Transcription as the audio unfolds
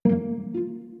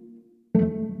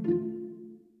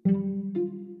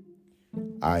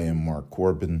I am Mark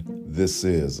Corbin. This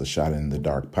is a Shot in the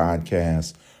Dark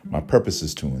podcast. My purpose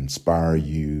is to inspire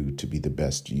you to be the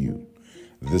best you.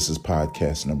 This is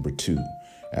podcast number 2.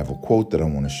 I have a quote that I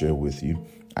want to share with you.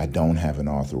 I don't have an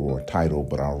author or a title,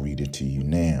 but I'll read it to you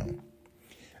now.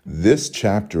 This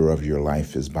chapter of your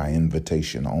life is by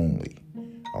invitation only.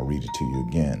 I'll read it to you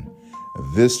again.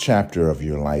 This chapter of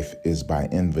your life is by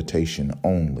invitation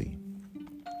only.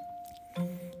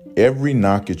 Every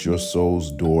knock at your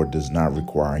soul's door does not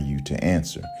require you to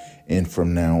answer. And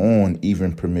from now on,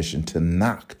 even permission to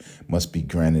knock must be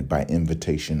granted by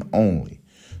invitation only.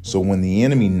 So when the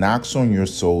enemy knocks on your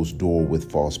soul's door with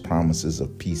false promises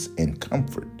of peace and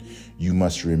comfort, you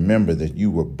must remember that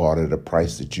you were bought at a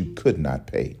price that you could not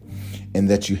pay, and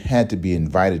that you had to be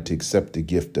invited to accept the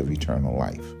gift of eternal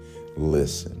life.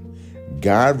 Listen,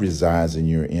 God resides in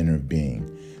your inner being.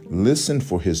 Listen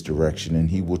for his direction, and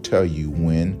he will tell you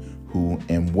when, who,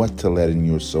 and what to let in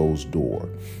your soul's door.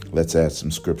 Let's add some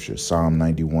scripture. Psalm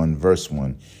 91, verse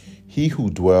 1. He who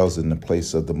dwells in the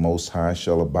place of the Most High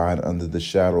shall abide under the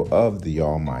shadow of the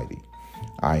Almighty.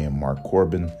 I am Mark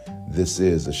Corbin. This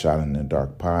is a Shot in the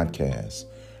Dark podcast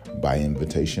by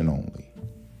invitation only.